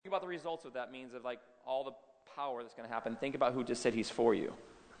about the results of that means of like all the power that's going to happen. Think about who just said he's for you.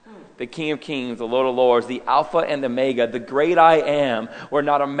 The King of Kings, the Lord of Lords, the Alpha and the Omega, the great I am, where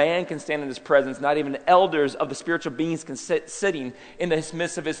not a man can stand in his presence, not even elders of the spiritual beings can sit sitting in the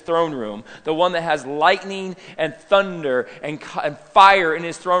midst of his throne room. The one that has lightning and thunder and fire in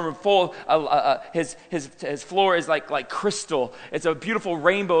his throne room, full. His floor is like crystal. It's a beautiful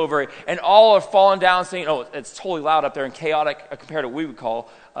rainbow over it, and all are falling down, saying, "Oh, it's totally loud up there and chaotic compared to what we would call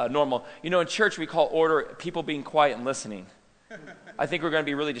normal." You know, in church we call order people being quiet and listening. I think we're going to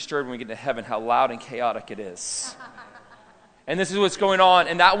be really disturbed when we get to heaven how loud and chaotic it is. And this is what's going on.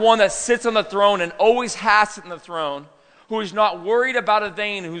 And that one that sits on the throne and always has sit on the throne, who is not worried about a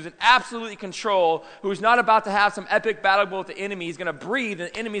thing, who's in absolute control, who's not about to have some epic battle with the enemy, he's going to breathe and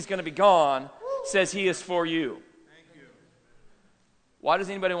the enemy's going to be gone, says he is for you. Thank you. Why does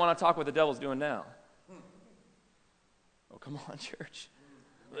anybody want to talk what the devil's doing now? Oh, come on, church.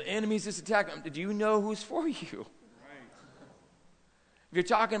 The enemy's just attacking. Do you know who's for you? If you're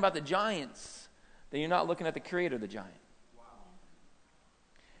talking about the giants, then you're not looking at the creator of the giant. Wow.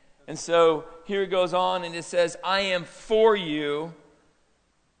 And so here it goes on and it says, I am for you.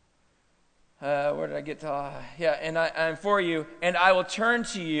 Where did I get to? And I am for you, and I will turn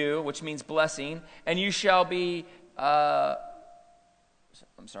to you, which means blessing, and you shall be,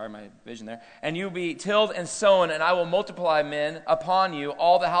 my vision there. And you will be tilled and sown, and I will multiply men upon you.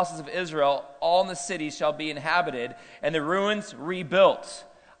 All the houses of Israel, all in the cities shall be inhabited, and the ruins rebuilt.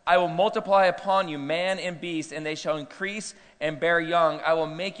 I will multiply upon you man and beast, and they shall increase and bear young. I will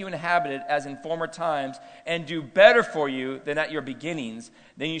make you inhabited as in former times, and do better for you than at your beginnings.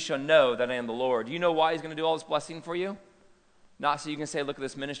 Then you shall know that I am the Lord. Do you know why he's going to do all this blessing for you? Not so you can say, look at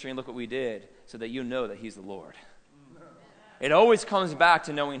this ministry and look what we did, so that you know that he's the Lord. It always comes back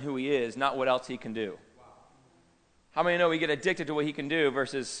to knowing who he is, not what else he can do. How many know we get addicted to what he can do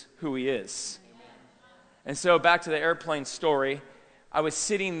versus who he is? And so back to the airplane story, I was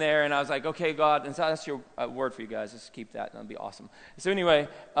sitting there and I was like, okay, God, and so that's your word for you guys. Just keep that. That'll be awesome. So anyway,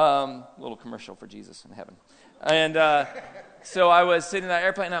 a little commercial for Jesus in heaven. And so I was sitting in that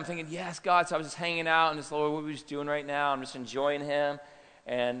airplane and I'm thinking, yes, God. So I was just hanging out and just, Lord, what are we just doing right now? I'm just enjoying him.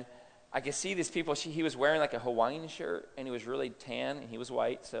 And I could see these people. He was wearing like a Hawaiian shirt, and he was really tan, and he was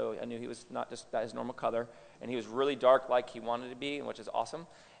white, so I knew he was not just his normal color. And he was really dark like he wanted to be, which is awesome,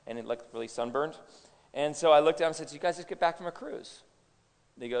 and it looked really sunburned. And so I looked at him and said, "Did you guys just get back from a cruise?"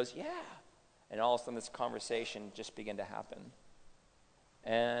 And he goes, "Yeah." And all of a sudden this conversation just began to happen.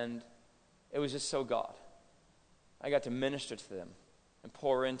 And it was just so God. I got to minister to them and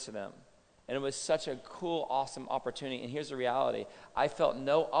pour into them. And it was such a cool, awesome opportunity. And here's the reality. I felt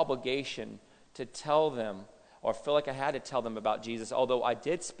no obligation to tell them or feel like I had to tell them about Jesus, although I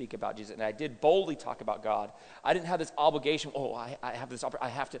did speak about Jesus and I did boldly talk about God. I didn't have this obligation, I have this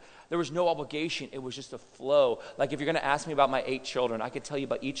opportunity, I have to. There was no obligation. It was just a flow. Like if you're going to ask me about my 8 children, I could tell you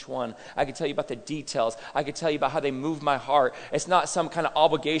about each one. I could tell you about the details. I could tell you about how they move my heart. It's not some kind of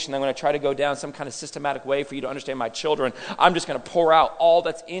obligation. I'm going to try to go down some kind of systematic way for you to understand my children. I'm just going to pour out all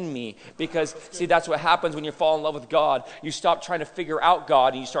that's in me because, see, that's what happens when you fall in love with God. You stop trying to figure out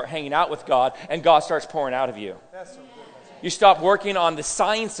God and you start hanging out with God, and God starts pouring out of you. You stop working on the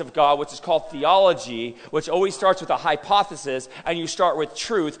science of God, which is called theology, which always starts with a hypothesis, and you start with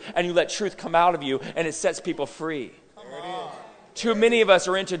truth, and you let truth come out of you, and it sets people free. Too many of us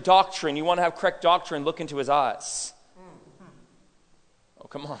are into doctrine. You want to have correct doctrine, look into his eyes. Oh,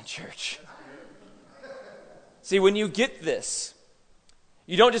 come on, church. See, when you get this,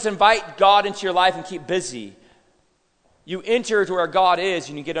 you don't just invite God into your life and keep busy. You enter to where God is,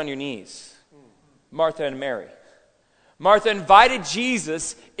 and you get on your knees. Martha and Mary. Martha invited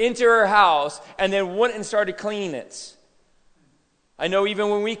Jesus into her house and then went and started cleaning it. I know even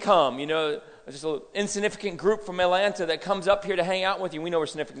when we come, just an insignificant group from Atlanta that comes up here to hang out with you. We know we're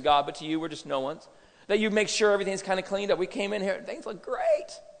significant God, but to you, we're just no ones. That you make sure everything's kind of cleaned up. We came in here and things look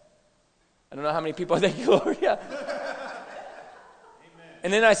great. I don't know how many people, thank you, Lord, yeah.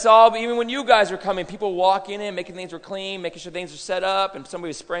 And then I saw, even when you guys were coming, people walking in, making things were clean, making sure things were set up, and somebody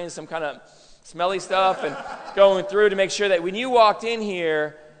was spraying some kind of smelly stuff and going through to make sure that when you walked in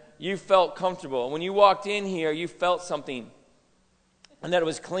here, you felt comfortable. When you walked in here, you felt something, and that it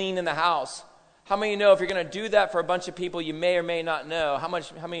was clean in the house. How many know if you're going to do that for a bunch of people you may or may not know, how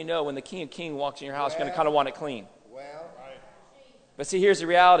many know when the King of Kings walks in your house, you're going to kind of want it clean? But see, here's the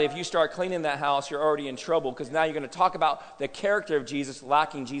reality. If you start cleaning that house, you're already in trouble because now you're going to talk about the character of Jesus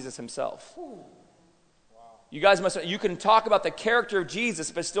lacking Jesus himself. You can talk about the character of Jesus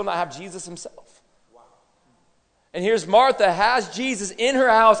but still not have Jesus himself. And here's Martha has Jesus in her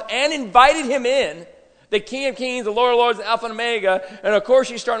house and invited him in. The King of Kings, the Lord of Lords, the Alpha and Omega. And of course,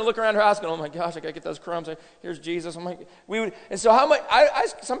 she's starting to look around her house going, oh my gosh, I got to get those crumbs. Here's Jesus. And so how much,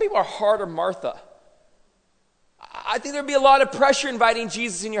 some people are harder Martha. I think there'd be a lot of pressure inviting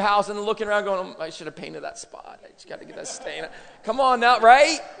Jesus in your house and then looking around going, oh, I should have painted that spot. I just got to get that stain. Come on now,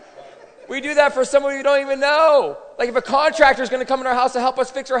 right? We do that for someone we don't even know. Like if a contractor is going to come in our house to help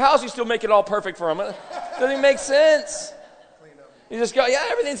us fix our house, you still make it all perfect for him. It doesn't even make sense. You just go, yeah,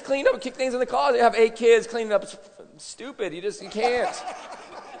 everything's cleaned up. Kick things in the closet. You have 8 kids, cleaning up. It's stupid. You can't.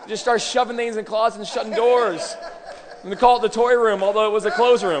 You just start shoving things in closets and shutting doors. And they call it the toy room, although it was a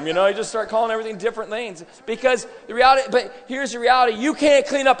clothes room. You just start calling everything different things. Because the reality, but here's the reality. You can't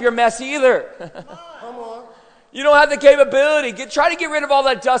clean up your mess either. Come on. You don't have the capability. Try to get rid of all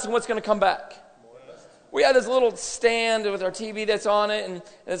that dust and what's going to come back. We have this little stand with our TV that's on it, and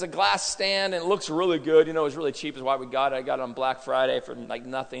there's a glass stand, and it looks really good. It was really cheap is why we got it. I got it on Black Friday for like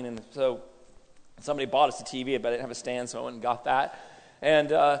nothing, and so somebody bought us a TV, but I didn't have a stand, so I went and got that.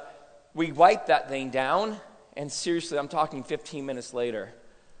 And we wiped that thing down, and seriously, I'm talking 15 minutes later.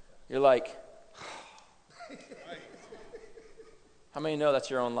 You're like, how many know that's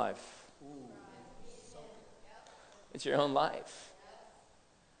your own life? It's your own life.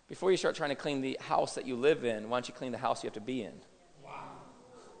 Before you start trying to clean the house that you live in, why don't you clean the house you have to be in? Wow.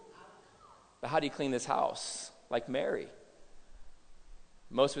 But how do you clean this house? Like Mary.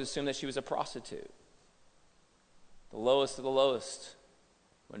 Most would assume that she was a prostitute. The lowest of the lowest.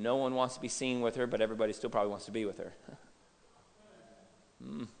 When no one wants to be seen with her, but everybody still probably wants to be with her.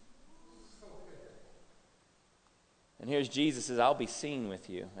 And here's Jesus says, I'll be seen with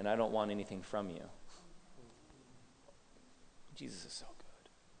you, and I don't want anything from you. Jesus is so good.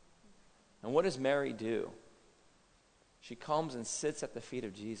 And what does Mary do? She comes and sits at the feet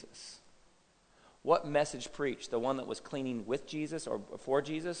of Jesus. What message preached? The one that was cleaning with Jesus or for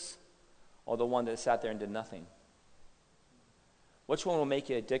Jesus? Or the one that sat there and did nothing? Which one will make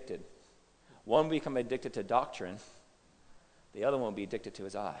you addicted? One will become addicted to doctrine. The other one will be addicted to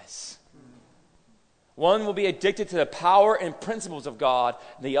his eyes. One will be addicted to the power and principles of God.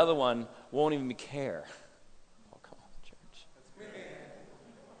 And the other one won't even care.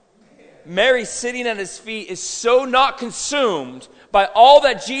 Mary sitting at his feet is so not consumed by all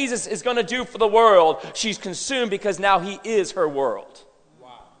that Jesus is going to do for the world. She's consumed because now he is her world.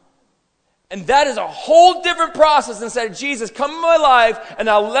 Wow. And that is a whole different process instead of Jesus, come in my life and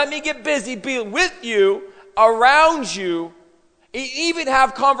now let me get busy, be with you, around you, even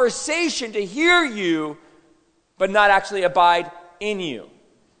have conversation to hear you, but not actually abide in you.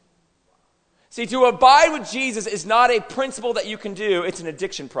 See, to abide with Jesus is not a principle that you can do. It's an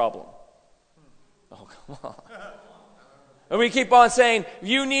addiction problem. Oh, come on. And we keep on saying,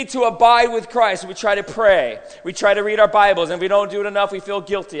 you need to abide with Christ. We try to pray. We try to read our Bibles. And if we don't do it enough, we feel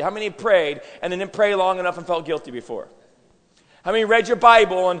guilty. How many prayed and then didn't pray long enough and felt guilty before? How many read your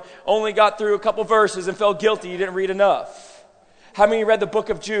Bible and only got through a couple verses and felt guilty you didn't read enough? How many read the book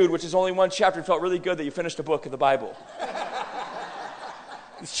of Jude, which is only one chapter, and felt really good that you finished a book of the Bible?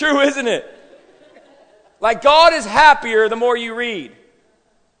 It's true, isn't it? Like God is happier the more you read.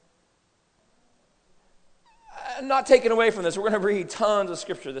 I'm not taking away from this. We're going to read tons of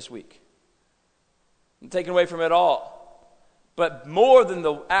scripture this week. I'm taking away from it all. But more than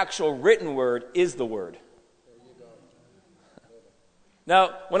the actual written word is the word.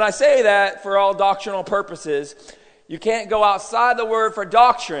 Now, when I say that for all doctrinal purposes, you can't go outside the word for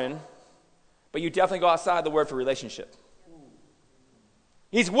doctrine, but you definitely go outside the word for relationship.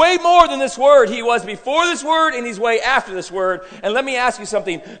 He's way more than this word. He was before this word, and he's way after this word. And let me ask you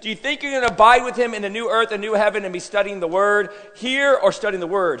something. Do you think you're going to abide with him in the new earth and new heaven and be studying the word here or studying the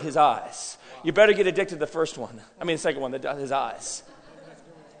word, his eyes? You better get addicted to the first one. The second one, his eyes.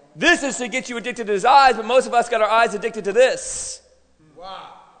 This is to get you addicted to his eyes, but most of us got our eyes addicted to this.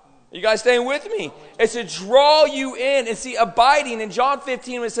 Wow. You guys staying with me? It's to draw you in. And see, abiding, in John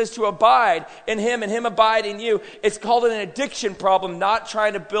 15, when it says to abide in him and him abide in you, it's called an addiction problem, not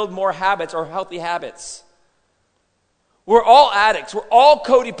trying to build more habits or healthy habits. We're all addicts. We're all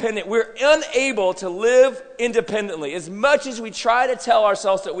codependent. We're unable to live independently. As much as we try to tell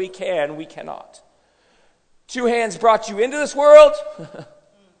ourselves that we can, we cannot. 2 hands brought you into this world,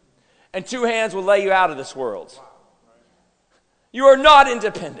 and 2 hands will lay you out of this world. You are not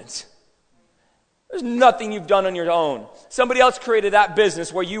independent. There's nothing you've done on your own. Somebody else created that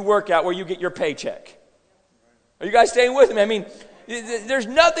business where you work at, where you get your paycheck. Are you guys staying with me? There's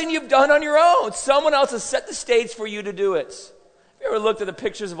nothing you've done on your own. Someone else has set the stage for you to do it. Have you ever looked at the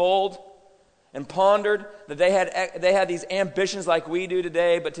pictures of old and pondered that they had these ambitions like we do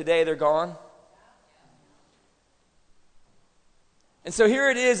today, but today they're gone? And so here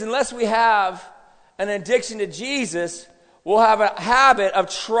it is, unless we have an addiction to Jesus, we'll have a habit of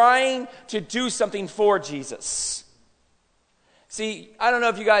trying to do something for Jesus. See, I don't know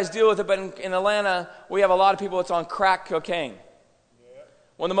if you guys deal with it, but in Atlanta, we have a lot of people that's on crack cocaine.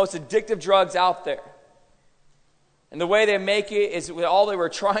 One of the most addictive drugs out there. And the way they make it is all they were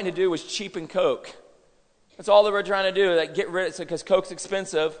trying to do was cheapen Coke. That's all they were trying to do, like get rid of it, because Coke's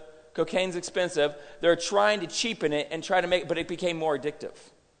expensive, cocaine's expensive. They're trying to cheapen it and try to make it, but it became more addictive.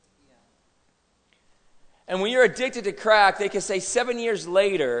 And when you're addicted to crack, they can say 7 years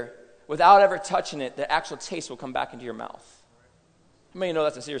later, without ever touching it, the actual taste will come back into your mouth. How many know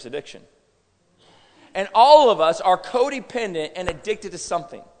that's a serious addiction? And all of us are codependent and addicted to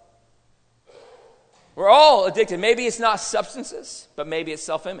something. We're all addicted. Maybe it's not substances, but maybe it's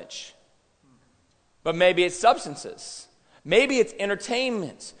self-image. But maybe it's substances. Maybe it's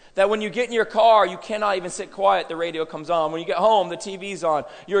entertainment. That when you get in your car, you cannot even sit quiet. The radio comes on. When you get home, the TV's on.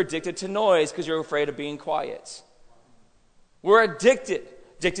 You're addicted to noise because you're afraid of being quiet. We're addicted.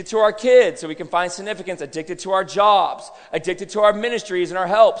 Addicted to our kids so we can find significance. Addicted to our jobs. Addicted to our ministries and our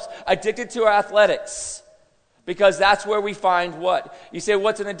helps. Addicted to our athletics. Because that's where we find what? You say,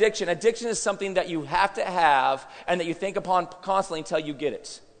 what's an addiction? Addiction is something that you have to have and that you think upon constantly until you get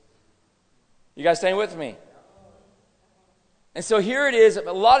it. You guys staying with me? And so here it is.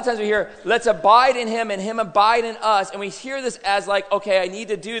 A lot of times we hear, let's abide in him and him abide in us. And we hear this as like, okay, I need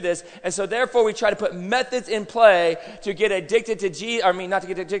to do this. And so therefore we try to put methods in play to get addicted to Jesus. I mean, not to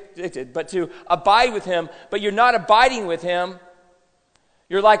get addicted, but to abide with him. But you're not abiding with him.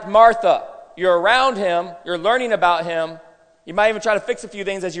 You're like Martha. You're around him. You're learning about him. You might even try to fix a few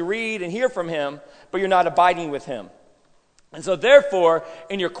things as you read and hear from him, but you're not abiding with him. And so therefore,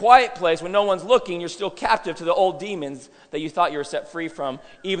 in your quiet place, when no one's looking, you're still captive to the old demons that you thought you were set free from.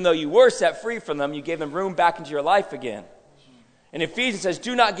 Even though you were set free from them, you gave them room back into your life again. And Ephesians says,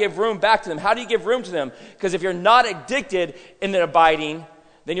 do not give room back to them. How do you give room to them? Because if you're not addicted in the abiding,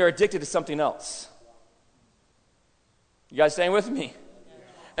 then you're addicted to something else. You guys staying with me?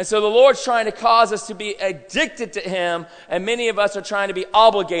 And so the Lord's trying to cause us to be addicted to him, and many of us are trying to be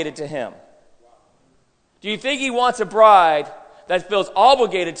obligated to him. Do you think he wants a bride that feels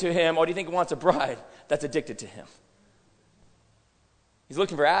obligated to him, or do you think he wants a bride that's addicted to him? He's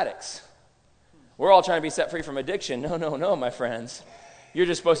looking for addicts. We're all trying to be set free from addiction. No, my friends. You're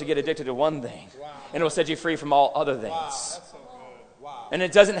just supposed to get addicted to one thing, and it will set you free from all other things. Wow, that's so good. Wow. And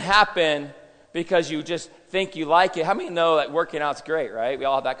it doesn't happen because you just think you like it. How many know that working out's great, right? We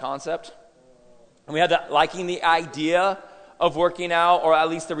all have that concept. And we have that liking the idea of working out, or at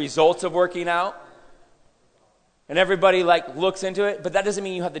least the results of working out. And everybody looks into it, but that doesn't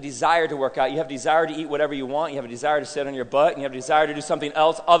mean you have the desire to work out. You have a desire to eat whatever you want. You have a desire to sit on your butt, and you have a desire to do something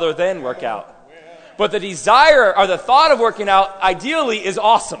else other than work out. But the desire or the thought of working out, ideally, is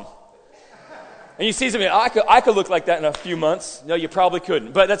awesome. And you see something, I could look like that in a few months. No, you probably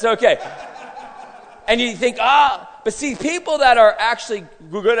couldn't, but that's okay. And you think, but see, people that are actually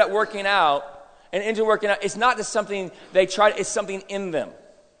good at working out and into working out, it's not just something they try, it's something in them.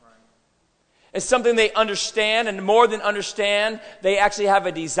 It's something they understand, and more than understand, they actually have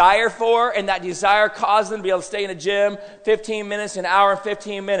a desire for, and that desire causes them to be able to stay in a gym 15 minutes, an hour and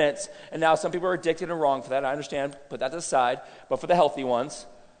 15 minutes. And now some people are addicted and wrong for that. I understand, put that to the side. But for the healthy ones,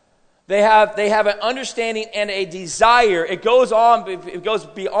 they have an understanding and a desire. It goes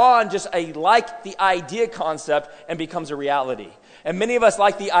beyond just a the idea concept and becomes a reality. And many of us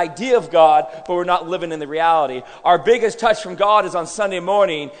like the idea of God, but we're not living in the reality. Our biggest touch from God is on Sunday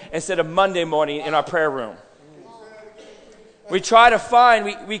morning instead of Monday morning in our prayer room. We try to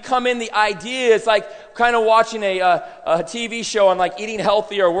find, we come in the idea, it's like kind of watching a TV show on like eating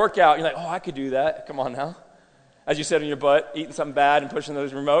healthy or workout. You're like, oh, I could do that. Come on now. As you sit on your butt, eating something bad and pushing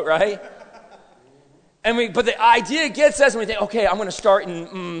those remote, right? But the idea gets us, and we think, okay, I'm going to start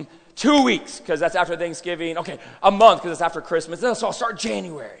in 2 weeks, because that's after Thanksgiving. Okay, a month, because it's after Christmas. So I'll start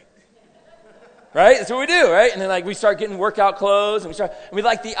January. Right? That's what we do, right? And then we start getting workout clothes, and we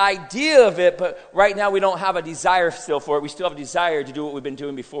like the idea of it, but right now we don't have a desire still for it. We still have a desire to do what we've been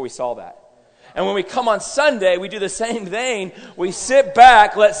doing before we saw that. And when we come on Sunday, we do the same thing. We sit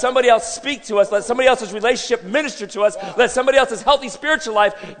back, let somebody else speak to us, let somebody else's relationship minister to us, let somebody else's healthy spiritual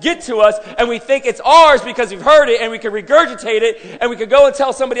life get to us, and we think it's ours because we've heard it, and we can regurgitate it, and we can go and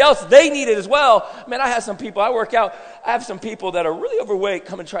tell somebody else they need it as well. Man, I have some people, I work out, I have some people that are really overweight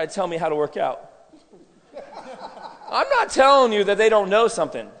come and try to tell me how to work out. I'm not telling you that they don't know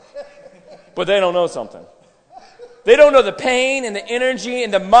something, but they don't know something. They don't know the pain and the energy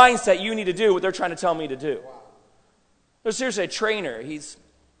and the mindset you need to do what they're trying to tell me to do. There's seriously a trainer. He's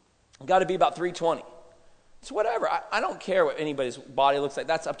got to be about 320. It's whatever. I don't care what anybody's body looks like.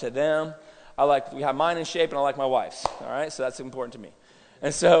 That's up to them. We have mine in shape, and I like my wife's. All right, so that's important to me.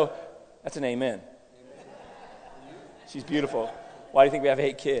 And so that's an amen. She's beautiful. Why do you think we have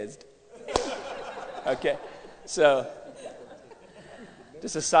 8 kids? Okay, so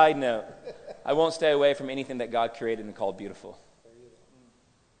just a side note. I won't stay away from anything that God created and called beautiful.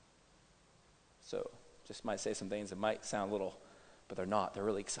 So just might say some things that might sound little, but they're not. They're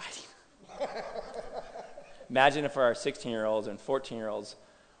really exciting. Imagine if our 16-year-olds and 14-year-olds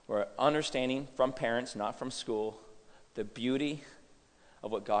were understanding from parents, not from school, the beauty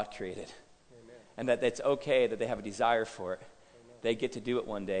of what God created. Amen. And that it's okay that they have a desire for it. Amen. They get to do it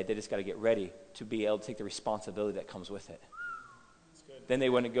one day. They just got to get ready to be able to take the responsibility that comes with it. Then they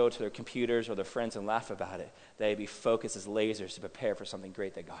wouldn't go to their computers or their friends and laugh about it. They'd be focused as lasers to prepare for something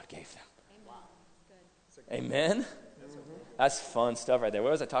great that God gave them. Amen? Amen? That's fun stuff right there.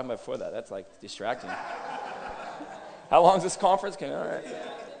 What was I talking about before that? That's like distracting. How long is this conference? All right.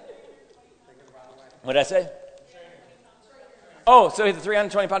 What did I say? Oh, so he's a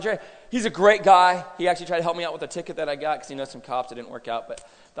 320-pound tray. He's a great guy. He actually tried to help me out with a ticket that I got because he knows some cops. It didn't work out, but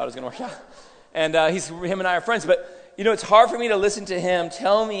thought it was going to work out. And him and I are friends. But, it's hard for me to listen to him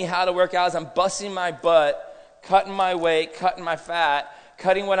tell me how to work out as I'm busting my butt, cutting my weight, cutting my fat,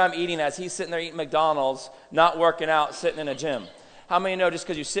 cutting what I'm eating as he's sitting there eating McDonald's, not working out, sitting in a gym. How many know just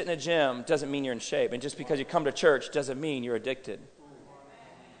because you sit in a gym doesn't mean you're in shape? And just because you come to church doesn't mean you're addicted.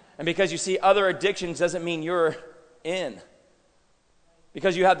 And because you see other addictions doesn't mean you're in.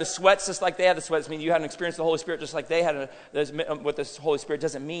 Because you have the sweats just like they had the sweats, mean you had an experience of the Holy Spirit just like they had with the Holy Spirit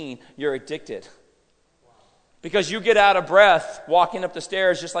doesn't mean you're addicted. Because you get out of breath walking up the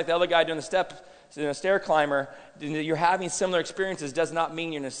stairs just like the other guy doing the stair climber, you're having similar experiences does not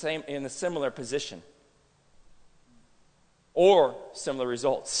mean you're in a similar position or similar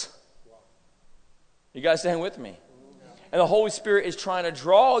results. You guys staying with me? And the Holy Spirit is trying to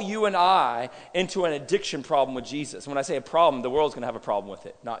draw you and I into an addiction problem with Jesus. When I say a problem, the world's going to have a problem with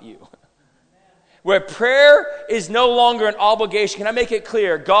it, not you. Where prayer is no longer an obligation. Can I make it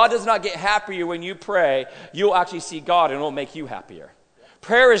clear? God does not get happier when you pray. You'll actually see God and it will make you happier.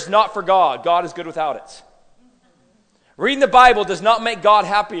 Prayer is not for God. God is good without it. Reading the Bible does not make God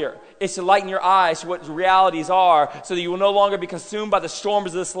happier. It's to lighten your eyes to what realities are so that you will no longer be consumed by the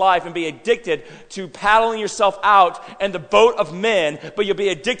storms of this life and be addicted to paddling yourself out in the boat of men, but you'll be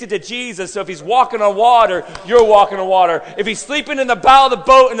addicted to Jesus. So if he's walking on water, you're walking on water. If he's sleeping in the bow of the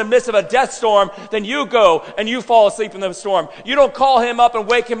boat in the midst of a death storm, then you go and you fall asleep in the storm. You don't call him up and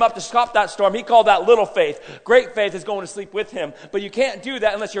wake him up to stop that storm. He called that little faith. Great faith is going to sleep with him. But you can't do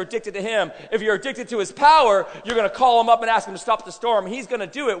that unless you're addicted to him. If you're addicted to his power, you're going to call him up and ask him to stop the storm. He's going to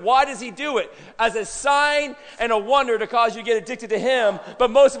do it. Why does he do it? As a sign and a wonder to cause you to get addicted to him.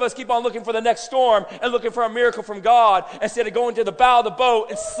 But most of us keep on looking for the next storm and looking for a miracle from God instead of going to the bow of the boat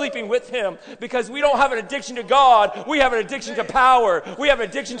and sleeping with him. Because we don't have an addiction to God. We have an addiction to power. We have an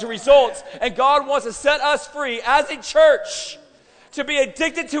addiction to results. And God wants to set us free as a church to be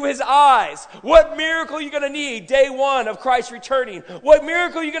addicted to his eyes. What miracle are you going to need day 1 of Christ returning? What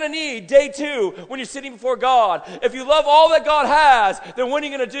miracle are you going to need day 2 when you're sitting before God? If you love all that God has, then what are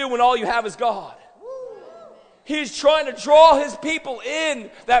you going to do when all you have is God? He's trying to draw his people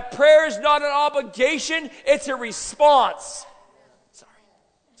in. That prayer is not an obligation, it's a response. Sorry.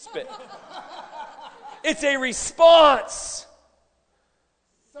 Spit. It's a response.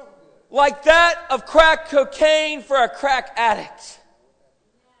 Like that of crack cocaine for a crack addict.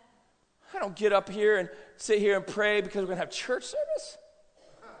 I don't get up here and sit here and pray because we're going to have church service.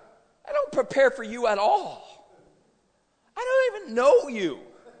 I don't prepare for you at all. I don't even know you.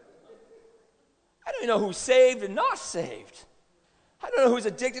 I don't even know who's saved and not saved. I don't know who's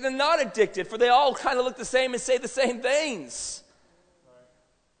addicted and not addicted, for they all kind of look the same and say the same things.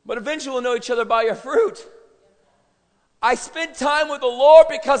 But eventually we'll know each other by your fruit. I spend time with the Lord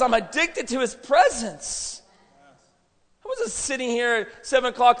because I'm addicted to his presence. I wasn't sitting here at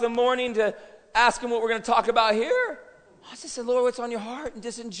 7 o'clock in the morning to ask him what we're going to talk about here. I just said, Lord, what's on your heart? And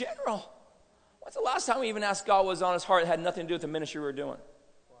just in general. When's the last time we even asked God what was on his heart that had nothing to do with the ministry we were doing?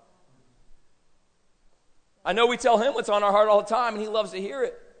 I know we tell him what's on our heart all the time, and he loves to hear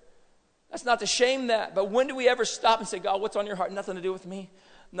it. That's not to shame that. But when do we ever stop and say, God, what's on your heart? Nothing to do with me.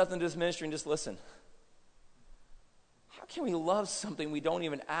 Nothing to do with this ministry, and just listen. How can we love something we don't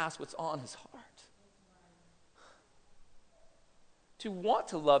even ask what's on his heart? To want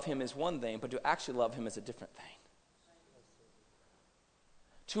to love him is one thing, but to actually love him is a different thing.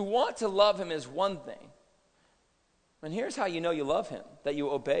 To want to love him is one thing. And here's how you know you love him, that you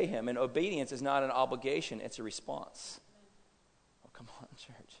obey him. And obedience is not an obligation, it's a response. Oh, come on,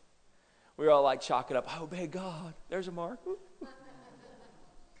 church. We're all like chalk it up. I obey God. There's a mark.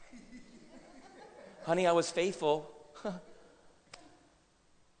 Honey, I was faithful.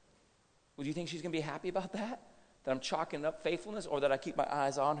 Would you think she's going to be happy about that? That I'm chalking up faithfulness, or that I keep my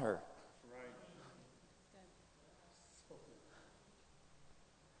eyes on her?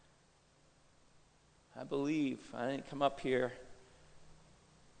 I believe I didn't come up here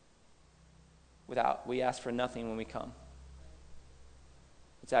we ask for nothing when we come.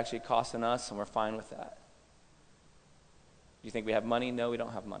 It's actually costing us, and we're fine with that. Do you think we have money? No, we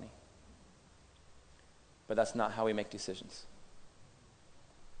don't have money. But that's not how we make decisions.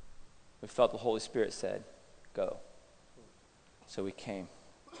 We felt the Holy Spirit said, go. So we came.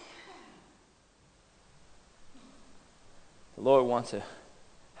 The Lord wants to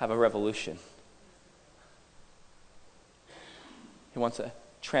have a revolution. He wants a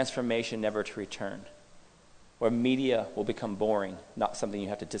transformation never to return, where media will become boring, not something you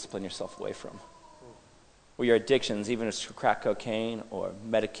have to discipline yourself away from. Where your addictions, even if it's to crack cocaine or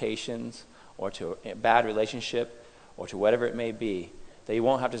medications or to a bad relationship or to whatever it may be, that you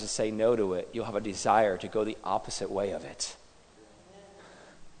won't have to just say no to it. You'll have a desire to go the opposite way of it.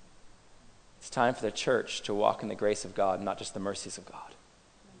 It's time for the church to walk in the grace of God, not just the mercies of God.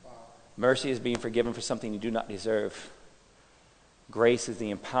 Mercy is being forgiven for something you do not deserve. Grace is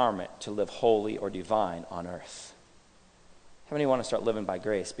the empowerment to live holy or divine on earth. How many want to start living by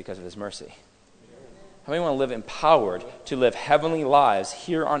grace because of his mercy? How many want to live empowered to live heavenly lives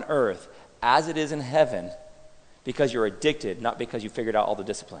here on earth as it is in heaven, because you're addicted, not because you figured out all the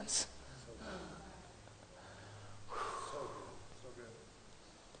disciplines?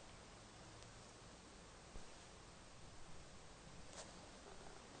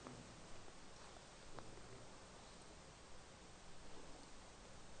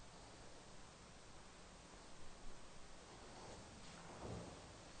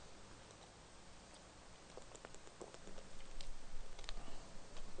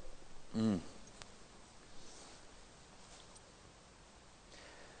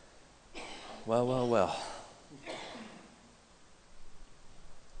 Well.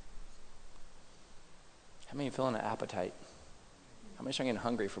 How many are feeling an appetite? How many are getting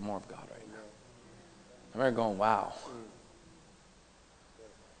hungry for more of God right now? How many are going, wow?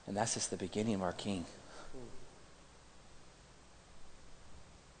 And that's just the beginning of our King.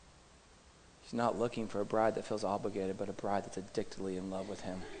 He's not looking for a bride that feels obligated, but a bride that's addictedly in love with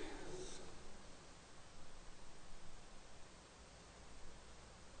him.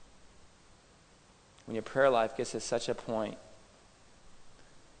 When your prayer life gets to such a point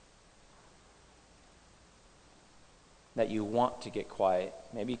that you want to get quiet,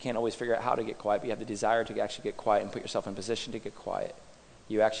 maybe you can't always figure out how to get quiet, but you have the desire to actually get quiet and put yourself in position to get quiet,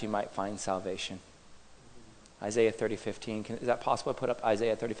 you actually might find salvation. Isaiah 30:15. Is that possible to put up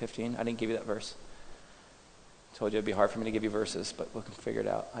Isaiah 30:15? I didn't give you that verse. I told you it'd be hard for me to give you verses, but we can figure it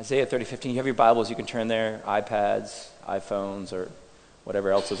out. Isaiah 30:15. You have your Bibles, you can turn there, iPads, iPhones, or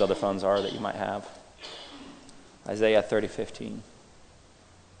whatever else those other phones are that you might have. Isaiah 30:15.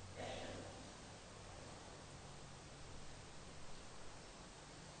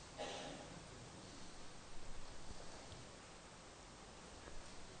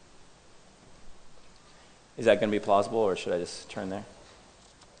 Is that going to be plausible, or should I just turn there?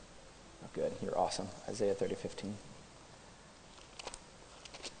 Oh, good. You're awesome. Isaiah 30:15.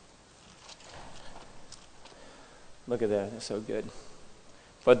 Look at that. It's so good.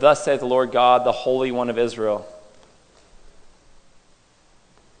 But thus saith the Lord God, the Holy One of Israel,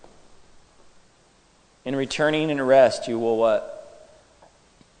 in returning and rest, you will what?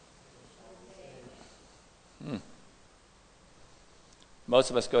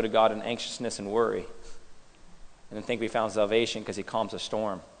 Most of us go to God in anxiousness and worry, and then think we found salvation because he calms a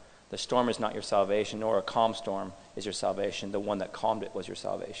storm. The storm is not your salvation, nor a calm storm is your salvation. The one that calmed it was your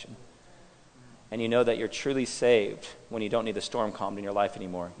salvation. And you know that you're truly saved when you don't need the storm calmed in your life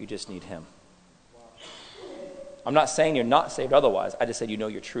anymore. You just need him. I'm not saying you're not saved otherwise. I just said you know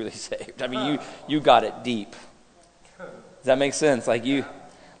you're truly saved. I mean, you got it deep. Does that make sense? Like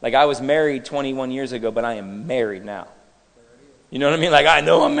I was married 21 years ago, but I am married now. You know what I mean? Like, I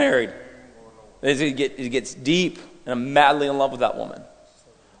know I'm married. It gets deep, and I'm madly in love with that woman.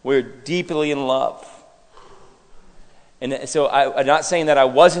 We're deeply in love. And so I'm not saying that I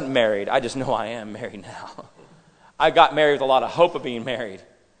wasn't married. I just know I am married now. I got married with a lot of hope of being married.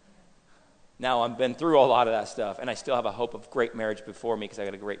 Now I've been through a lot of that stuff, and I still have a hope of great marriage before me because I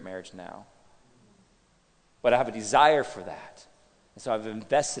got a great marriage now. But I have a desire for that. And so I've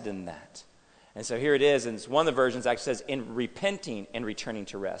invested in that. And so here it is, and it's one of the versions actually says, in repenting and returning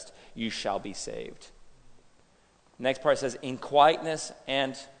to rest, you shall be saved. The next part says, in quietness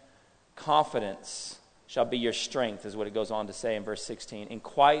and confidence shall be your strength, is what it goes on to say in verse 16. In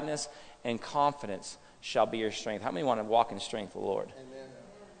quietness and confidence shall be your strength. How many want to walk in strength, the Lord? Amen.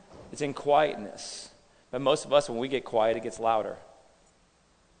 It's in quietness. But most of us, when we get quiet, it gets louder.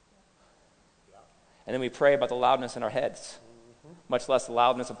 And then we pray about the loudness in our heads, much less the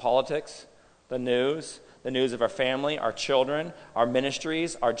loudness of politics, the news of our family, our children, our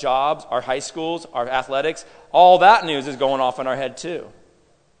ministries, our jobs, our high schools, our athletics. All that news is going off in our head too.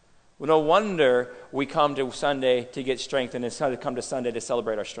 Well, no wonder we come to Sunday to get strength, and it's come to Sunday to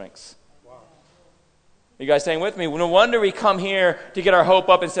celebrate our strengths. Wow. You guys staying with me? Well, no wonder we come here to get our hope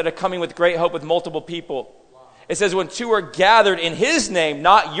up instead of coming with great hope with multiple people. Wow. It says when two are gathered in his name,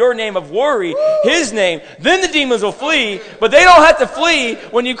 not your name of worry, his name, then the demons will flee. But they don't have to flee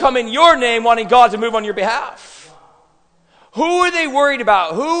when you come in your name wanting God to move on your behalf. Who are they worried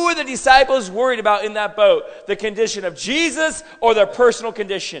about? Who are the disciples worried about in that boat? The condition of Jesus or their personal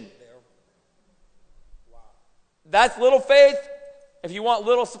condition? That's little faith. If you want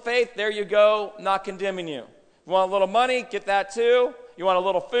little faith, there you go. Not condemning you. If you want a little money, get that too. You want a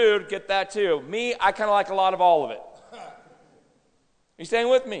little food, get that too. Me, I kind of like a lot of all of it. You staying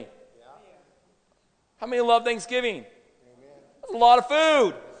with me? Yeah. How many love Thanksgiving? Amen. That's a lot of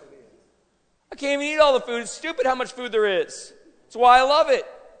food. Yes, I can't even eat all the food. It's stupid how much food there is. That's why I love it.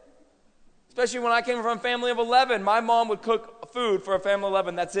 Especially when I came from a family of 11. My mom would cook food for a family of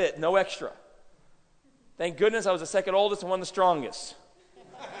 11. That's it. No extra. Thank goodness I was the second oldest and one of the strongest.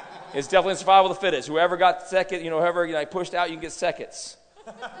 It's definitely survival of the fittest. Whoever got second, whoever pushed out, you can get seconds.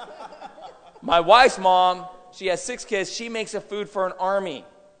 My wife's mom, she has 6 kids. She makes a food for an army.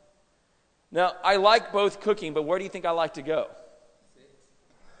 Now, I like both cooking, but where do you think I like to go?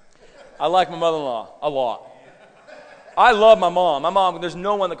 I like my mother-in-law a lot. I love my mom. My mom, there's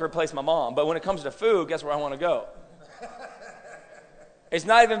no one that can replace my mom. But when it comes to food, guess where I want to go? It's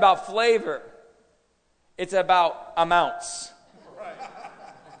not even about flavor. It's about amounts.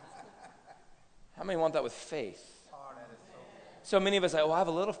 How many want that with faith? So many of us say, I have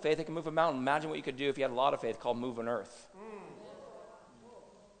a little faith. I can move a mountain. Imagine what you could do if you had a lot of faith called move an earth.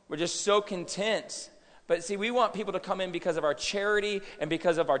 We're just so content. But see, we want people to come in because of our charity and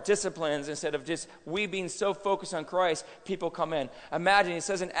because of our disciplines instead of just we being so focused on Christ, people come in. Imagine, it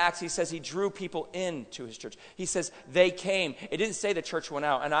says in Acts, he says he drew people into his church. He says they came. It didn't say the church went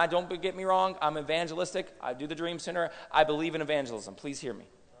out. And don't get me wrong, I'm evangelistic. I do the Dream Center. I believe in evangelism. Please hear me.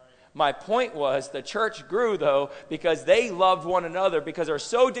 My point was the church grew, though, because they loved one another, because they were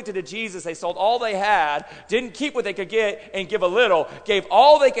so addicted to Jesus, they sold all they had, didn't keep what they could get, and give a little, gave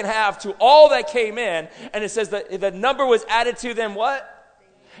all they can have to all that came in, and it says that the number was added to them what?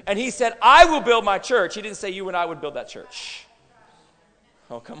 And he said, I will build my church. He didn't say you and I would build that church.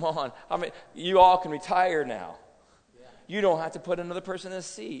 Oh, come on. I mean, you all can retire now. You don't have to put another person in a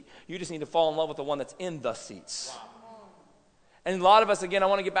seat. You just need to fall in love with the one that's in the seats. Wow. And a lot of us, again, I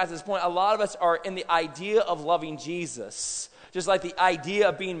want to get back to this point, a lot of us are in the idea of loving Jesus. Just like the idea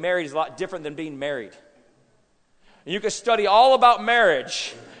of being married is a lot different than being married. And you can study all about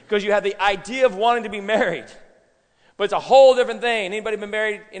marriage because you have the idea of wanting to be married. But it's a whole different thing. Anybody been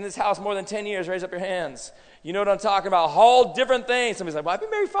married in this house more than 10 years? Raise up your hands. You know what I'm talking about. A whole different thing. Somebody's like, well, I've been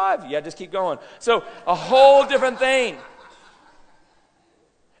married 5. Yeah, just keep going. So a whole different thing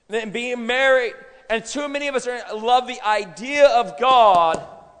than being married. And too many of us love the idea of God,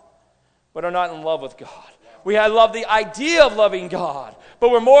 but are not in love with God. We love the idea of loving God, but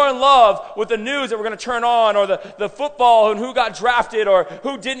we're more in love with the news that we're going to turn on, or the football and who got drafted or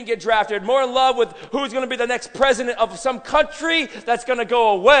who didn't get drafted. More in love with who's going to be the next president of some country that's going to go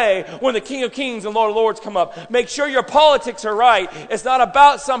away when the King of Kings and Lord of Lords come up. Make sure your politics are right. It's not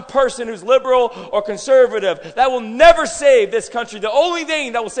about some person who's liberal or conservative. That will never save this country. The only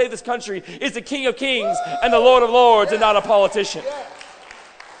thing that will save this country is the King of Kings and the Lord of Lords, and not a politician.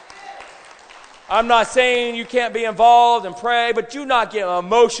 I'm not saying you can't be involved and pray, but do not get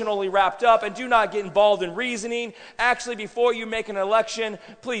emotionally wrapped up and do not get involved in reasoning. Actually, before you make an election,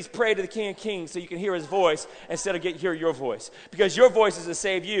 please pray to the King of Kings so you can hear his voice instead of hear your voice. Because your voice is to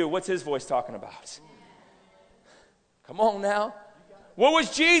save you. What's his voice talking about? Come on now. What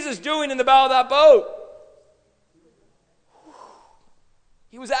was Jesus doing in the bow of that boat?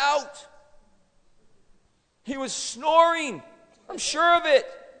 He was out. He was snoring. I'm sure of it.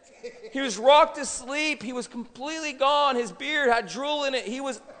 He was rocked to sleep. He was completely gone. His beard had drool in it. He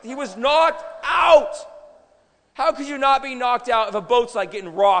was knocked out. How could you not be knocked out if a boat's like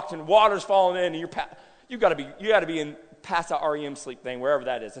getting rocked and water's falling in and you got to be in past that REM sleep thing, wherever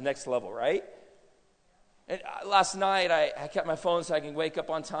that is, the next level, right? And last night I kept my phone so I can wake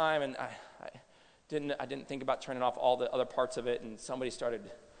up on time, and I didn't think about turning off all the other parts of it, and somebody started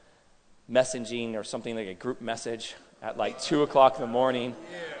messaging or something like a group message at like 2 o'clock in the morning.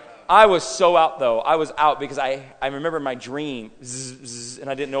 I was so out, though. I was out because I remember my dream, and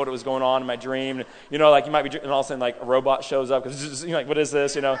I didn't know what was going on in my dream. You know, like you might be, and all of a sudden, like a robot shows up, because you're like, what is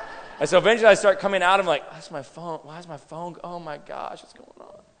this, you know? And so eventually I start coming out, I'm like, where's my phone? Why is my phone? Oh my gosh, what's going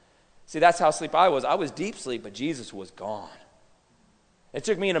on? See, that's how asleep I was. I was deep sleep, but Jesus was gone. It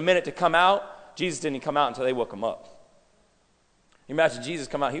took me a minute to come out. Jesus didn't come out until they woke him up. Imagine Jesus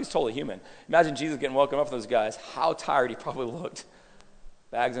come out. He was totally human. Imagine Jesus getting woken up from those guys. How tired he probably looked.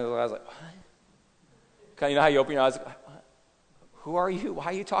 Bags in his eyes, like, what? You know how you open your eyes? What? Who are you? Why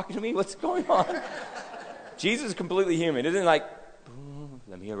are you talking to me? What's going on? Jesus is completely human. It isn't like, boom,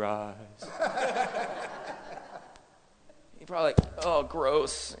 let me arise. He probably like, oh,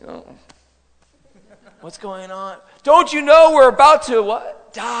 gross. You know, what's going on? Don't you know we're about to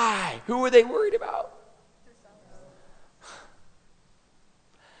what? Die. Who were they worried about?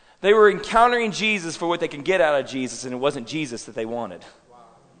 They were encountering Jesus for what they can get out of Jesus, and it wasn't Jesus that they wanted.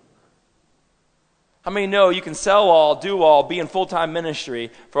 How many know you can sell all, do all, be in full-time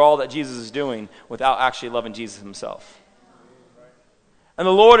ministry for all that Jesus is doing without actually loving Jesus himself? And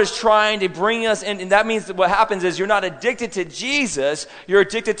the Lord is trying to bring us in, and that means that what happens is you're not addicted to Jesus, you're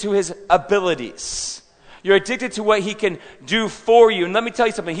addicted to his abilities. You're addicted to what he can do for you. And let me tell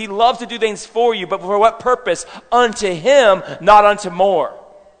you something, he loves to do things for you, but for what purpose? Unto him, not unto more.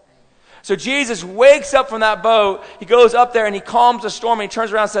 So Jesus wakes up from that boat, he goes up there and he calms the storm, and he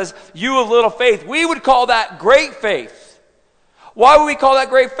turns around and says, you of little faith. We would call that great faith. Why would we call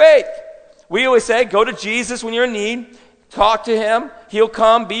that great faith? We always say, go to Jesus when you're in need, talk to him, he'll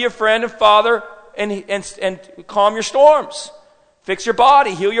come, be your friend and father, and calm your storms. Fix your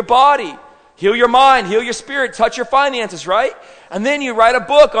body, heal your mind, heal your spirit, touch your finances, right? And then you write a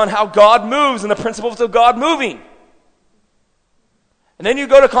book on how God moves and the principles of God moving. And then you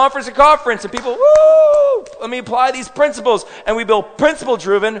go to conference to conference, and people, woo, let me apply these principles. And we build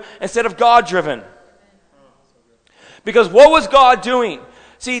principle-driven instead of God-driven. Because what was God doing?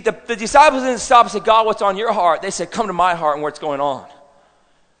 See, the disciples didn't stop and say, God, what's on your heart? They said, come to my heart and what's going on.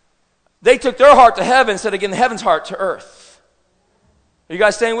 They took their heart to heaven instead of getting heaven's heart to earth. Are you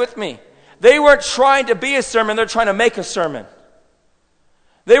guys staying with me? They weren't trying to be a sermon, they're trying to make a sermon.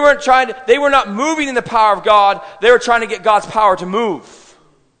 They were not moving in the power of God. They were trying to get God's power to move.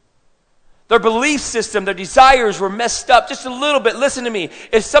 Their belief system, their desires were messed up just a little bit. Listen to me.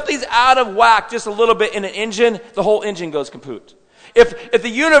 If something's out of whack just a little bit in an engine, the whole engine goes kaput. If the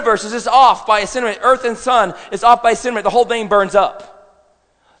universe is just off by a centimeter, earth and sun is off by a centimeter, the whole thing burns up.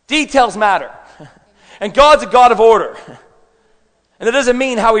 Details matter. And God's a God of order. And that doesn't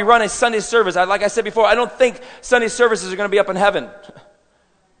mean how we run a Sunday service. Like I said before, I don't think Sunday services are going to be up in heaven.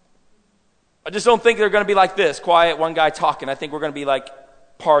 I just don't think they're going to be like this, quiet, one guy talking. I think we're going to be like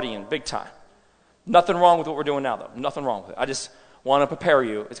partying big time. Nothing wrong with what we're doing now, though. Nothing wrong with it. I just want to prepare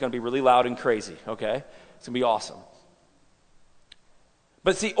you. It's going to be really loud and crazy, okay? It's going to be awesome.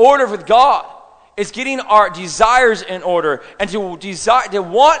 But see, order with God is getting our desires in order. And to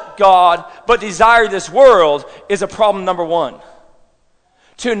want God but desire this world is a problem number one.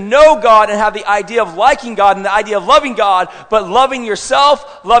 To know God and have the idea of liking God and the idea of loving God, but loving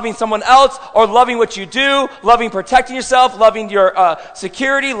yourself, loving someone else, or loving what you do, loving protecting yourself, loving your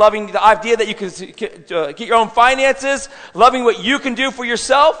security, loving the idea that you can get your own finances, loving what you can do for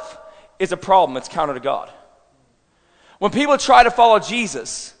yourself is a problem. It's counter to God. When people try to follow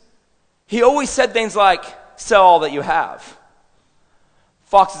Jesus, he always said things like, sell all that you have.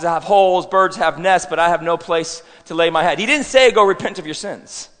 Foxes have holes, birds have nests, but I have no place to lay my head. He didn't say, go repent of your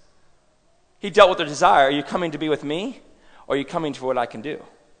sins. He dealt with their desire. Are you coming to be with me, or are you coming for what I can do?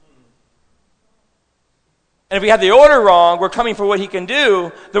 And if we have the order wrong, we're coming for what he can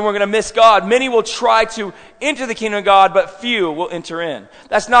do, then we're going to miss God. Many will try to enter the kingdom of God, but few will enter in.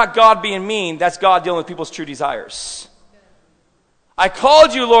 That's not God being mean. That's God dealing with people's true desires. I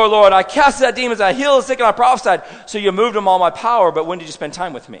called you, Lord, Lord. I cast out demons. I healed the sick and I prophesied. So you moved them all my power, but when did you spend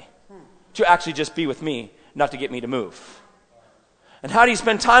time with me? To actually just be with me, not to get me to move. And how do you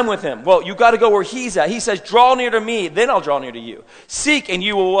spend time with him? Well, you got to go where he's at. He says, draw near to me, then I'll draw near to you. Seek and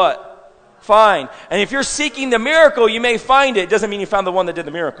you will what? Find. And if you're seeking the miracle, you may find it. Doesn't mean you found the one that did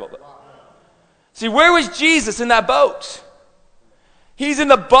the miracle. See, where was Jesus in that boat? He's in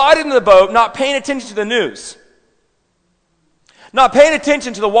the bottom of the boat, not paying attention to the news. Not paying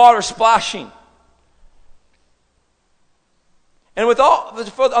attention to the water splashing. And on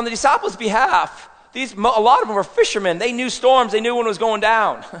the disciples' behalf, a lot of them were fishermen. They knew storms. They knew when it was going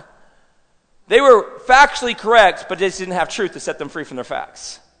down. They were factually correct, but they just didn't have truth to set them free from their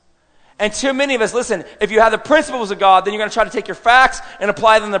facts. And too many of us, listen, if you have the principles of God, then you're going to try to take your facts and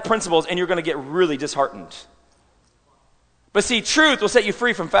apply them to the principles, and you're going to get really disheartened. But see, truth will set you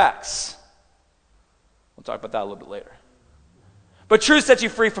free from facts. We'll talk about that a little bit later. But truth sets you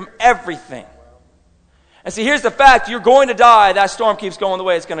free from everything. And see, here's the fact. You're going to die. That storm keeps going the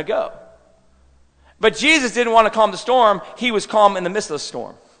way it's going to go. But Jesus didn't want to calm the storm. He was calm in the midst of the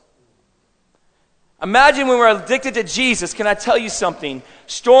storm. Imagine when we're addicted to Jesus, can I tell you something?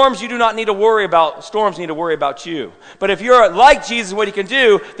 Storms you do not need to worry about. Storms need to worry about you. But if you're like Jesus, what he can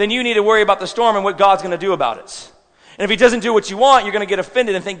do, then you need to worry about the storm and what God's going to do about it. And if he doesn't do what you want, you're going to get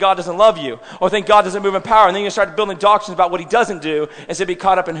offended and think God doesn't love you, or think God doesn't move in power. And then you start building doctrines about what he doesn't do instead of be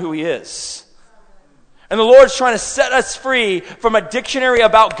caught up in who he is. And the Lord's trying to set us free from a dictionary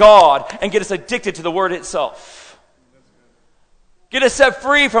about God and get us addicted to the word itself. Get us set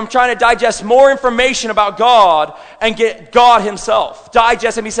free from trying to digest more information about God and get God himself.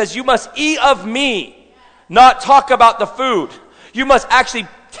 Digest him. He says, you must eat of me, not talk about the food. You must actually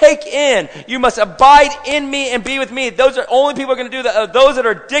take in. You must abide in me and be with me. Those are only people who are going to do that. Those that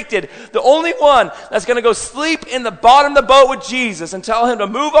are addicted. The only one that's going to go sleep in the bottom of the boat with Jesus and tell him to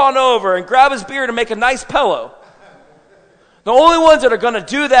move on over and grab his beard and make a nice pillow. The only ones that are going to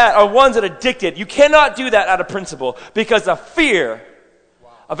do that are ones that are addicted. You cannot do that out of principle because the fear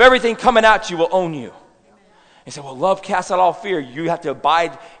of everything coming at you will own you. And say, well, love casts out all fear. You have to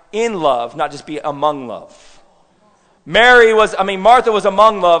abide in love, not just be among love. Martha was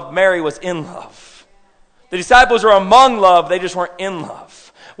among love. Mary was in love. The disciples were among love. They just weren't in love.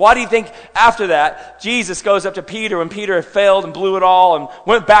 Why do you think after that, Jesus goes up to Peter when Peter had failed and blew it all and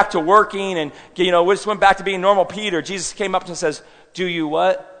went back to working and, just went back to being normal Peter? Jesus came up and says, do you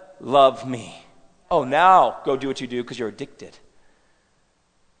what? Love me. Oh, now go do what you do because you're addicted.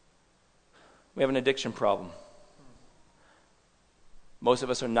 We have an addiction problem. Most of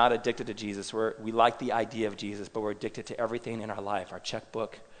us are not addicted to Jesus. We like the idea of Jesus, but we're addicted to everything in our life. Our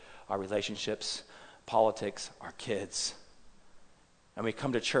checkbook, our relationships, politics, our kids. And we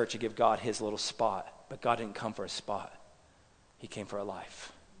come to church to give God his little spot. But God didn't come for a spot. He came for a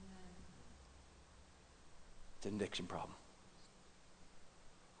life. It's an addiction problem.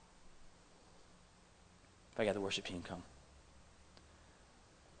 If I got the worship team come.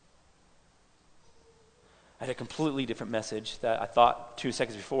 I had a completely different message that I thought 2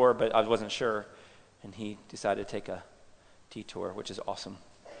 seconds before, but I wasn't sure. And he decided to take a detour, which is awesome.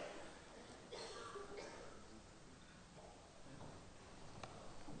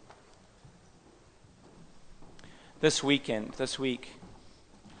 This week,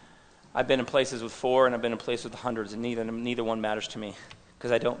 I've been in places with 4 and I've been in places with hundreds, and neither one matters to me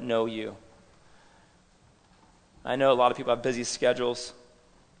because I don't know you. I know a lot of people have busy schedules.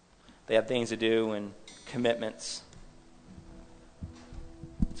 They have things to do and commitments.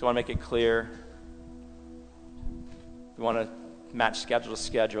 So I want to make it clear. We want to match schedule to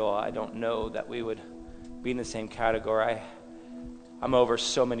schedule. I don't know that we would be in the same category. I'm over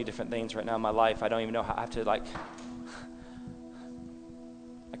so many different things right now in my life. I don't even know how I have to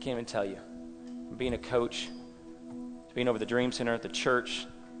I can't even tell you. From being a coach, to being over the Dream Center at the church,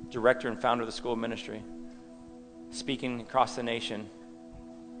 director and founder of the School of Ministry, speaking across the nation,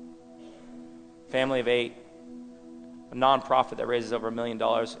 Family of 8, a nonprofit that raises over $1 million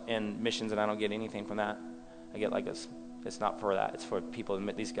in missions, and I don't get anything from that. I get it's not for that. It's for people,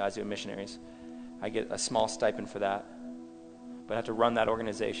 these guys who are missionaries. I get a small stipend for that. But I have to run that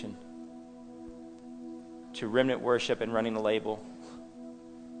organization. To Remnant Worship and running the label.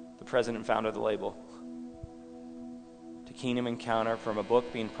 The president and founder of the label. To Kingdom Encounter, from a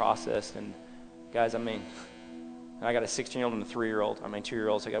book being processed. And guys, I got a 16-year-old and a 3-year-old.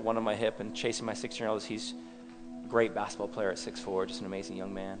 2-year-olds. I got one on my hip, and chasing my 16-year-old. He's a great basketball player at 6'4", just an amazing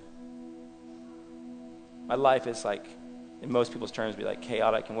young man. My life is in most people's terms, be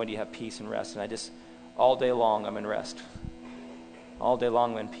chaotic, and when do you have peace and rest? And all day long, I'm in rest. All day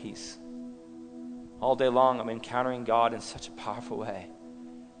long, I'm in peace. All day long, I'm encountering God in such a powerful way.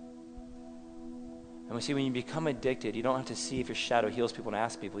 And we see when you become addicted, you don't have to see if your shadow heals people and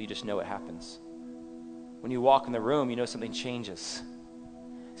ask people. You just know it happens. When you walk in the room, you know something changes.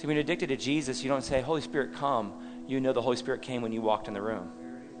 See, when you're addicted to Jesus, you don't say, Holy Spirit, come. You know the Holy Spirit came when you walked in the room.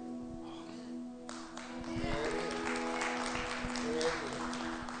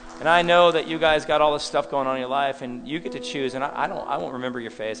 And I know that you guys got all this stuff going on in your life, and you get to choose. And I won't remember your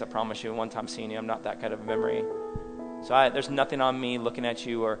face. I promise you. One time seeing you, I'm not that kind of memory. So there's nothing on me looking at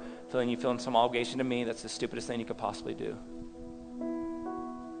you or feeling some obligation to me. That's the stupidest thing you could possibly do.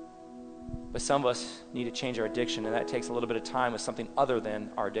 But some of us need to change our addiction, and that takes a little bit of time with something other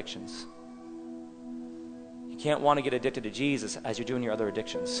than our addictions. You can't want to get addicted to Jesus as you're doing your other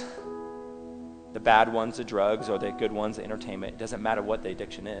addictions. The bad ones, the drugs, or the good ones, the entertainment. It doesn't matter what the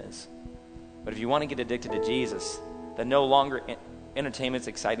addiction is. But if you want to get addicted to Jesus, that no longer entertainment's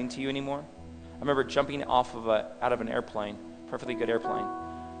exciting to you anymore. I remember jumping out of an airplane, perfectly good airplane,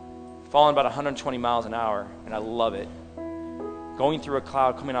 falling about 120 miles an hour, and I love it. Going through a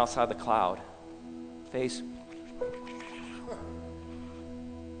cloud, coming outside the cloud, face,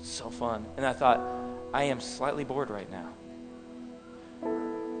 so fun. And I thought, I am slightly bored right now.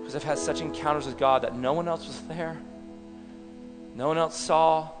 Because I've had such encounters with God that no one else was there. No one else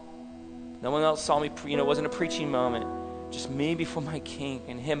saw. No one else saw me, it wasn't a preaching moment. Just me before my King,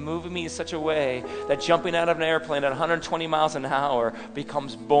 and him moving me in such a way that jumping out of an airplane at 120 miles an hour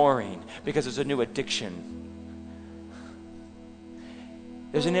becomes boring because there's a new addiction.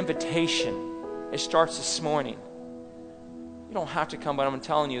 There's an invitation. It starts this morning. You don't have to come, but I'm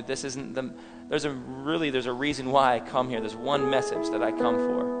telling you, this isn't there's a reason why I come here. There's one message that I come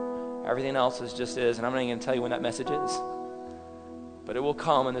for. Everything else is, and I'm not even going to tell you when that message is. But it will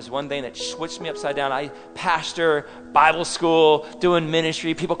come, and there's one thing that switched me upside down. I pastor, Bible school, doing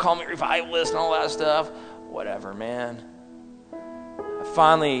ministry. People call me revivalist and all that stuff. Whatever, man. I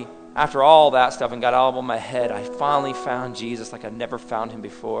finally, after all that stuff and got all over my head, I finally found Jesus like I'd never found him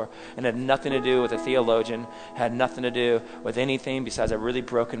before. And it had nothing to do with a theologian. It had nothing to do with anything besides a really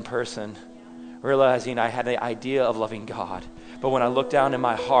broken person. Realizing I had the idea of loving God. But when I looked down in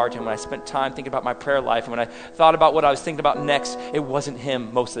my heart and when I spent time thinking about my prayer life and when I thought about what I was thinking about next, it wasn't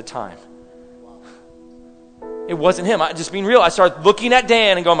him most of the time. It wasn't him. I just being real. I started looking at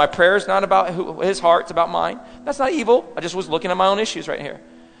Dan and going, my prayer's not about his heart, it's about mine. That's not evil. I just was looking at my own issues right here.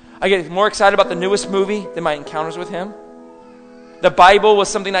 I get more excited about the newest movie than my encounters with him. The Bible was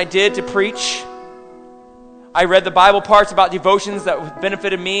something I did to preach. I read the Bible parts about devotions that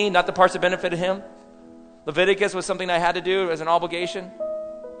benefited me, not the parts that benefited him. Leviticus was something I had to do as an obligation.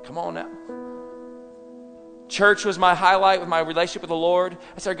 Come on now. Church was my highlight with my relationship with the Lord.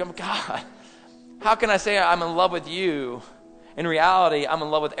 I started going, God, how can I say I'm in love with you? In reality, I'm in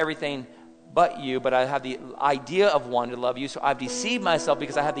love with everything but you, but I have the idea of wanting to love you, so I've deceived myself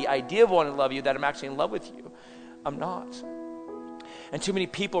because I have the idea of wanting to love you that I'm actually in love with you. I'm not. And too many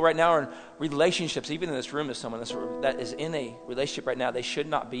people right now are in relationships, even in this room there's someone that is in a relationship right now they should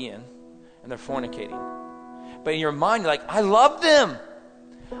not be in, and they're fornicating. But in your mind, you're like, I love them.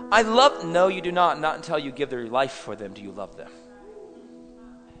 No, you do not. Not until you give their life for them do you love them.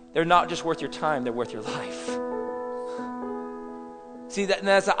 They're not just worth your time, they're worth your life. See,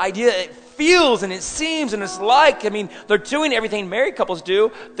 that's the idea. It feels and it seems and it's like, they're doing everything married couples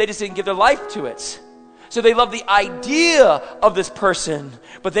do. They just didn't give their life to it. So they love the idea of this person,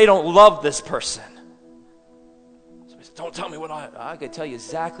 but they don't love this person. So he said, don't tell me what I can tell you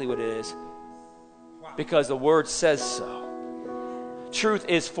exactly what it is. Because the word says so. Truth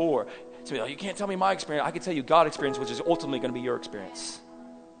is for. So you can't tell me my experience. I can tell you God's experience, which is ultimately going to be your experience.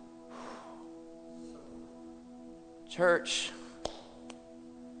 Church,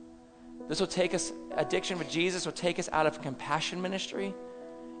 this will take us, addiction with Jesus will take us out of compassion ministry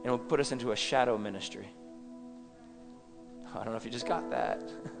and will put us into a shadow ministry. I don't know if you just got that.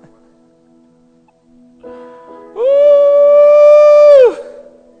 Woo!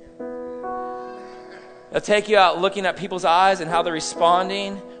 It'll take you out looking at people's eyes and how they're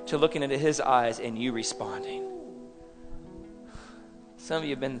responding to looking into his eyes and you responding. Some of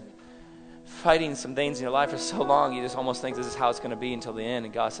you have been fighting some things in your life for so long, you just almost think this is how it's going to be until the end.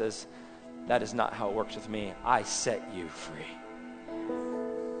 And God says, that is not how it works with me. I set you free.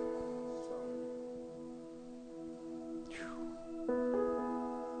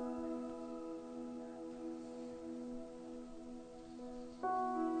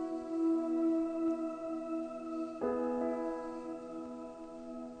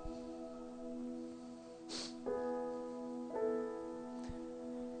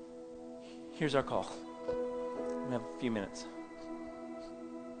 Here's our call. We have a few minutes.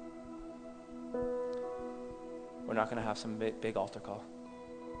 We're not going to have some big altar call.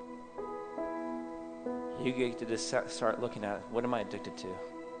 You get to just start looking at what am I addicted to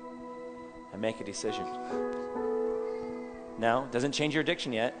and make a decision. No, it doesn't change your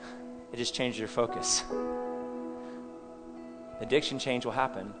addiction yet. It just changes your focus. Addiction change will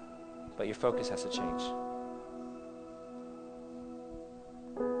happen, but your focus has to change.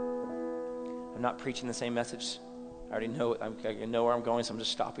 I'm not preaching the same message. I already know it. I know where I'm going, so I'm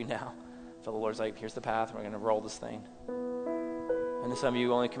just stopping now. So the Lord's like, here's the path. We're going to roll this thing. And then some of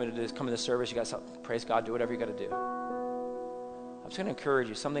you only committed to come to this service. You got to praise God, do whatever you got to do. I'm just going to encourage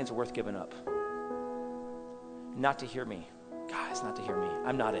you. Some things are worth giving up. Not to hear me. Guys, not to hear me.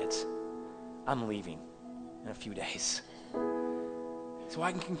 I'm not it. I'm leaving in a few days. So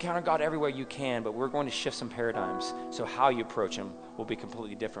I can encounter God everywhere you can, but we're going to shift some paradigms. So how you approach him will be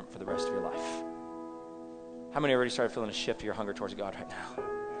completely different for the rest of your life. How many already started feeling a shift of your hunger towards God right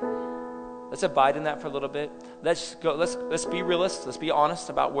now? Let's abide in that for a little bit. Let's be realistic. Let's be honest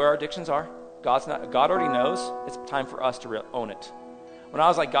about where our addictions are. God already knows. It's time for us to own it. When I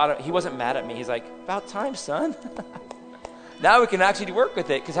was like, God, he wasn't mad at me. He's like, about time, son. Now we can actually work with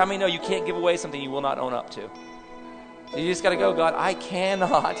it, because how many know you can't give away something you will not own up to? So you just got to go, God, I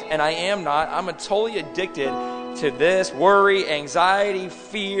cannot, and I am not. I'm totally addicted to this, worry, anxiety,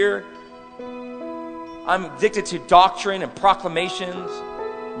 fear. I'm addicted to doctrine and proclamations.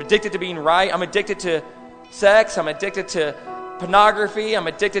 I'm addicted to being right. I'm addicted to sex. I'm addicted to pornography. I'm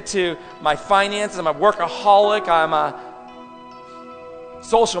addicted to my finances. I'm a workaholic. I'm a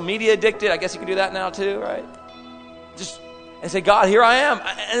social media addicted. I guess you can do that now too, right? And say, God, here I am.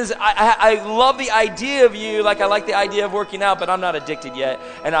 And I love the idea of you, like I like the idea of working out, but I'm not addicted yet.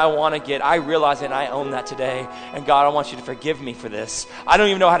 And I realize it, and I own that today. And God, I want you to forgive me for this. I don't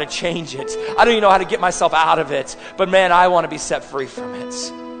even know how to change it. I don't even know how to get myself out of it. But man, I want to be set free from it.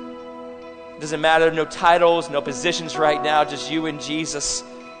 It doesn't matter, no titles, no positions right now, just you and Jesus.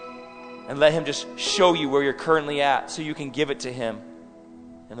 And let him just show you where you're currently at so you can give it to him.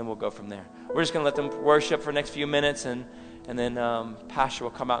 And then we'll go from there. We're just going to let them worship for the next few minutes, and then Pastor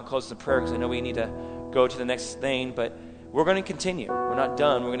will come out and close the prayer, because I know we need to go to the next thing. But we're going to continue. We're not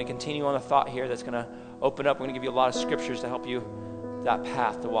done. We're going to continue on a thought here that's going to open up. We're going to give you a lot of scriptures to help you that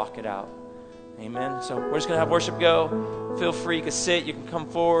path to walk it out. Amen. So we're just going to have worship go. Feel free. You can sit. You can come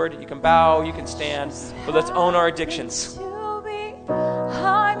forward. You can bow. You can stand. But let's own our addictions.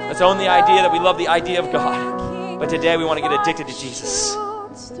 Let's own the idea that we love the idea of God. But today we want to get addicted to Jesus.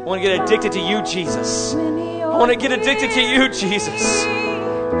 I want to get addicted to you, Jesus. I want to get addicted to you, Jesus.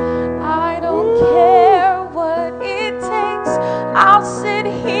 I don't care what it takes. I'll sit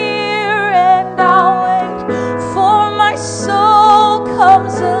here and I'll wait for my soul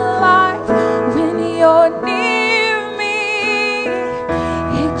comes